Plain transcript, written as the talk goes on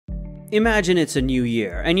Imagine it's a new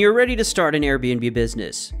year, and you're ready to start an Airbnb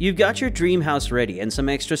business. You've got your dream house ready and some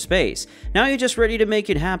extra space. Now you're just ready to make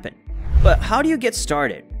it happen. But how do you get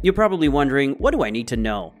started? You're probably wondering, what do I need to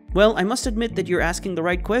know? Well, I must admit that you're asking the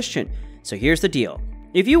right question. So here's the deal.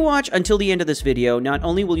 If you watch until the end of this video, not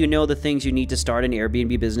only will you know the things you need to start an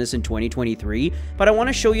Airbnb business in 2023, but I want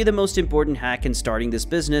to show you the most important hack in starting this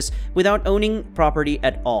business without owning property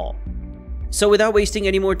at all. So without wasting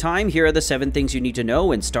any more time, here are the 7 things you need to know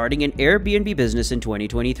when starting an Airbnb business in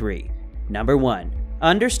 2023. Number 1.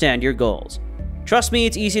 Understand your goals. Trust me,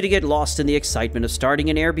 it's easy to get lost in the excitement of starting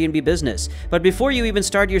an Airbnb business, but before you even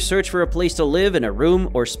start your search for a place to live and a room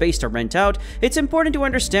or space to rent out, it's important to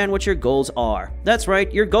understand what your goals are. That's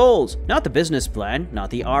right, your goals, not the business plan, not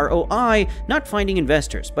the ROI, not finding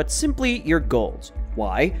investors, but simply your goals.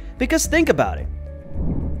 Why? Because think about it.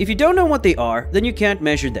 If you don't know what they are, then you can't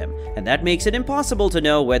measure them, and that makes it impossible to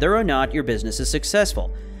know whether or not your business is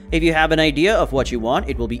successful. If you have an idea of what you want,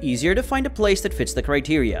 it will be easier to find a place that fits the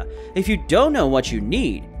criteria. If you don't know what you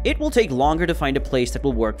need, it will take longer to find a place that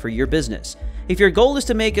will work for your business. If your goal is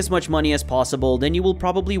to make as much money as possible, then you will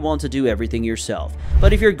probably want to do everything yourself.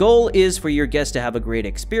 But if your goal is for your guests to have a great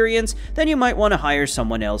experience, then you might want to hire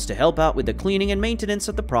someone else to help out with the cleaning and maintenance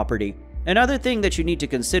of the property. Another thing that you need to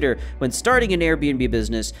consider when starting an Airbnb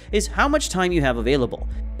business is how much time you have available.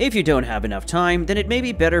 If you don't have enough time, then it may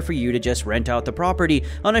be better for you to just rent out the property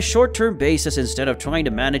on a short-term basis instead of trying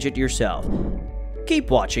to manage it yourself.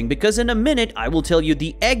 Keep watching because in a minute I will tell you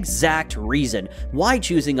the exact reason why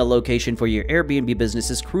choosing a location for your Airbnb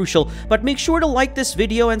business is crucial, but make sure to like this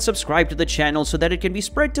video and subscribe to the channel so that it can be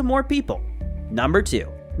spread to more people. Number 2.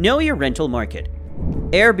 Know your rental market.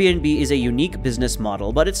 Airbnb is a unique business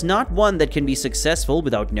model, but it's not one that can be successful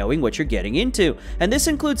without knowing what you're getting into, and this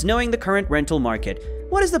includes knowing the current rental market.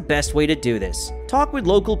 What is the best way to do this? Talk with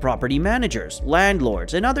local property managers,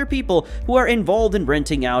 landlords, and other people who are involved in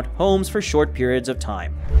renting out homes for short periods of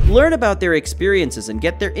time. Learn about their experiences and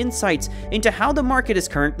get their insights into how the market is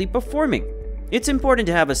currently performing. It's important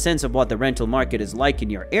to have a sense of what the rental market is like in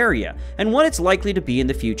your area and what it's likely to be in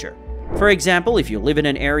the future. For example, if you live in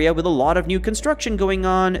an area with a lot of new construction going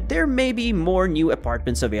on, there may be more new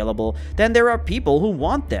apartments available than there are people who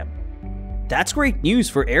want them. That's great news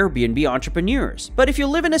for Airbnb entrepreneurs. But if you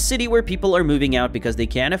live in a city where people are moving out because they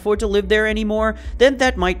can't afford to live there anymore, then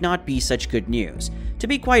that might not be such good news. To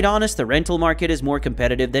be quite honest, the rental market is more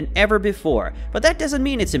competitive than ever before, but that doesn't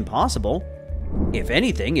mean it's impossible. If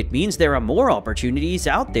anything, it means there are more opportunities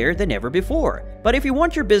out there than ever before. But if you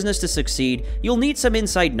want your business to succeed, you'll need some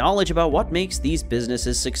inside knowledge about what makes these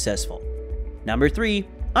businesses successful. Number 3.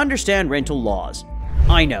 Understand rental laws.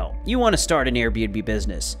 I know, you want to start an Airbnb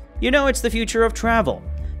business. You know it's the future of travel.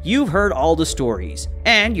 You've heard all the stories,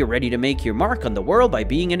 and you're ready to make your mark on the world by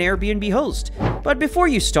being an Airbnb host. But before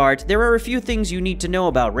you start, there are a few things you need to know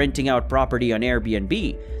about renting out property on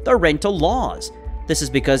Airbnb: the rental laws. This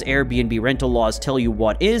is because Airbnb rental laws tell you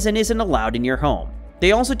what is and isn't allowed in your home.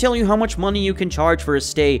 They also tell you how much money you can charge for a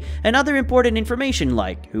stay and other important information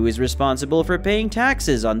like who is responsible for paying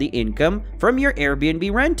taxes on the income from your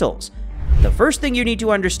Airbnb rentals. The first thing you need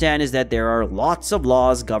to understand is that there are lots of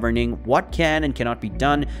laws governing what can and cannot be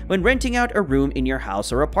done when renting out a room in your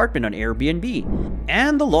house or apartment on Airbnb,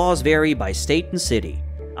 and the laws vary by state and city.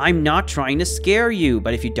 I'm not trying to scare you,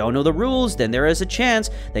 but if you don't know the rules, then there is a chance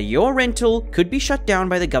that your rental could be shut down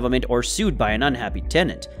by the government or sued by an unhappy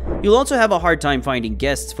tenant. You'll also have a hard time finding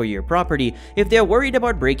guests for your property if they're worried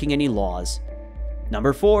about breaking any laws.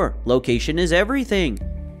 Number 4. Location is everything.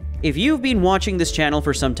 If you've been watching this channel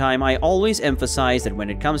for some time, I always emphasize that when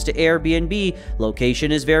it comes to Airbnb,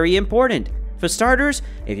 location is very important. For starters,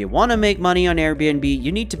 if you want to make money on Airbnb,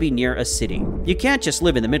 you need to be near a city. You can't just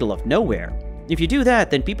live in the middle of nowhere. If you do that,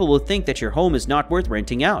 then people will think that your home is not worth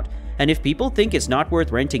renting out. And if people think it's not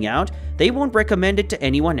worth renting out, they won't recommend it to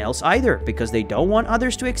anyone else either because they don't want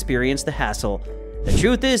others to experience the hassle. The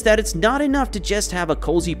truth is that it's not enough to just have a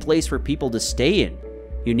cozy place for people to stay in.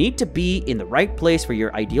 You need to be in the right place for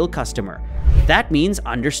your ideal customer. That means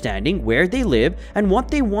understanding where they live and what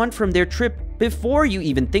they want from their trip before you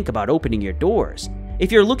even think about opening your doors.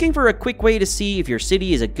 If you're looking for a quick way to see if your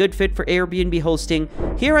city is a good fit for Airbnb hosting,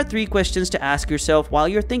 here are 3 questions to ask yourself while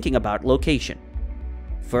you're thinking about location.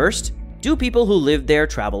 First, do people who live there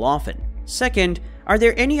travel often? Second, are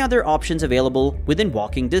there any other options available within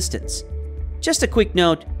walking distance? Just a quick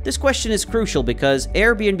note, this question is crucial because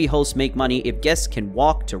Airbnb hosts make money if guests can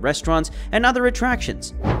walk to restaurants and other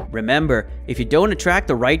attractions. Remember, if you don't attract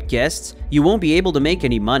the right guests, you won't be able to make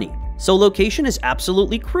any money. So location is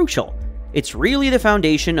absolutely crucial. It's really the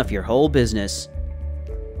foundation of your whole business.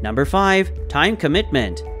 Number 5. Time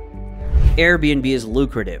commitment. Airbnb is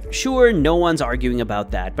lucrative. Sure, no one's arguing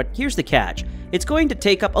about that, but here's the catch. It's going to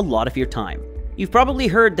take up a lot of your time. You've probably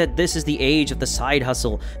heard that this is the age of the side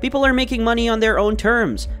hustle. People are making money on their own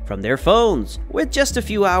terms, from their phones, with just a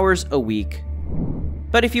few hours a week.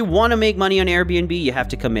 But if you want to make money on Airbnb, you have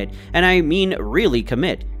to commit, and I mean really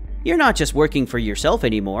commit. You're not just working for yourself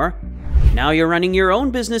anymore. Now you're running your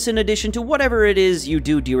own business in addition to whatever it is you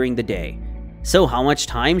do during the day. So how much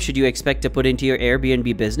time should you expect to put into your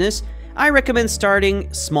Airbnb business? I recommend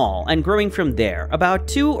starting small and growing from there, about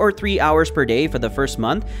 2 or 3 hours per day for the first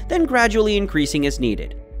month, then gradually increasing as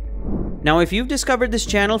needed. Now, if you've discovered this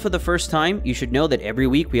channel for the first time, you should know that every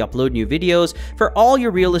week we upload new videos for all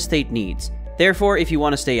your real estate needs. Therefore, if you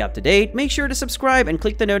want to stay up to date, make sure to subscribe and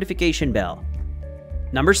click the notification bell.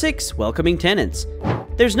 Number 6. Welcoming tenants.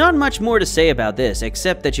 There's not much more to say about this,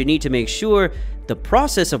 except that you need to make sure the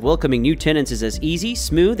process of welcoming new tenants is as easy,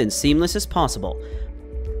 smooth, and seamless as possible.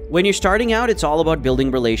 When you're starting out, it's all about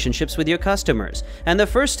building relationships with your customers, and the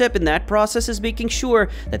first step in that process is making sure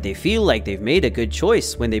that they feel like they've made a good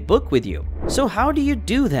choice when they book with you. So how do you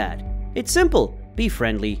do that? It's simple. Be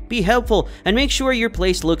friendly, be helpful, and make sure your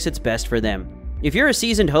place looks its best for them. If you're a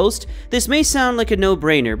seasoned host, this may sound like a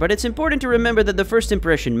no-brainer, but it's important to remember that the first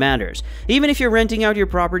impression matters. Even if you're renting out your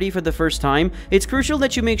property for the first time, it's crucial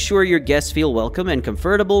that you make sure your guests feel welcome and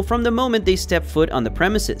comfortable from the moment they step foot on the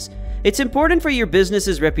premises. It's important for your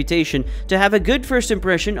business's reputation to have a good first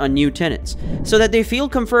impression on new tenants, so that they feel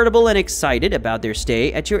comfortable and excited about their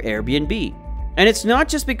stay at your Airbnb. And it's not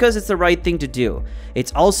just because it's the right thing to do,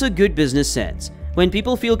 it's also good business sense. When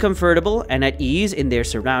people feel comfortable and at ease in their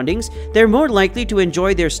surroundings, they're more likely to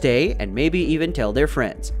enjoy their stay and maybe even tell their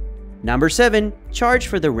friends. Number 7. Charge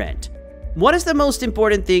for the rent. What is the most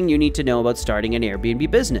important thing you need to know about starting an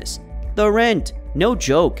Airbnb business? The rent. No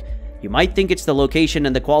joke. You might think it's the location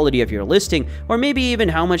and the quality of your listing, or maybe even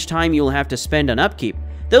how much time you'll have to spend on upkeep.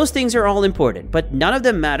 Those things are all important, but none of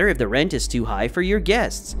them matter if the rent is too high for your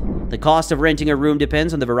guests. The cost of renting a room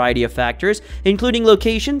depends on the variety of factors, including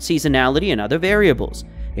location, seasonality, and other variables.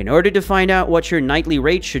 In order to find out what your nightly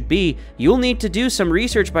rate should be, you'll need to do some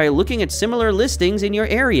research by looking at similar listings in your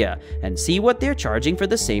area and see what they're charging for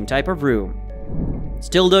the same type of room.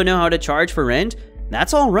 Still don't know how to charge for rent?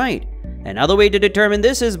 That's all right. Another way to determine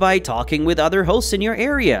this is by talking with other hosts in your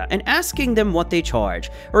area and asking them what they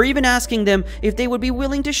charge, or even asking them if they would be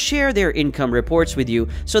willing to share their income reports with you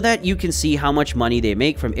so that you can see how much money they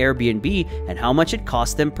make from Airbnb and how much it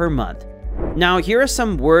costs them per month. Now, here are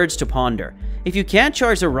some words to ponder. If you can't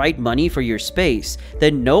charge the right money for your space,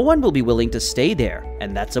 then no one will be willing to stay there.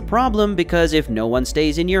 And that's a problem, because if no one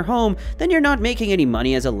stays in your home, then you're not making any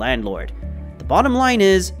money as a landlord. The bottom line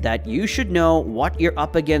is that you should know what you're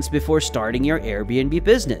up against before starting your Airbnb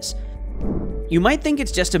business. You might think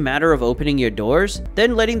it's just a matter of opening your doors,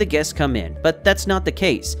 then letting the guests come in, but that's not the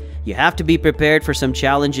case. You have to be prepared for some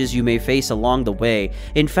challenges you may face along the way.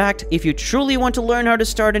 In fact, if you truly want to learn how to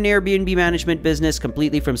start an Airbnb management business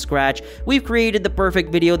completely from scratch, we've created the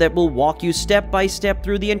perfect video that will walk you step by step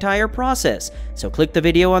through the entire process. So click the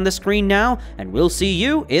video on the screen now, and we'll see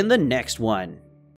you in the next one.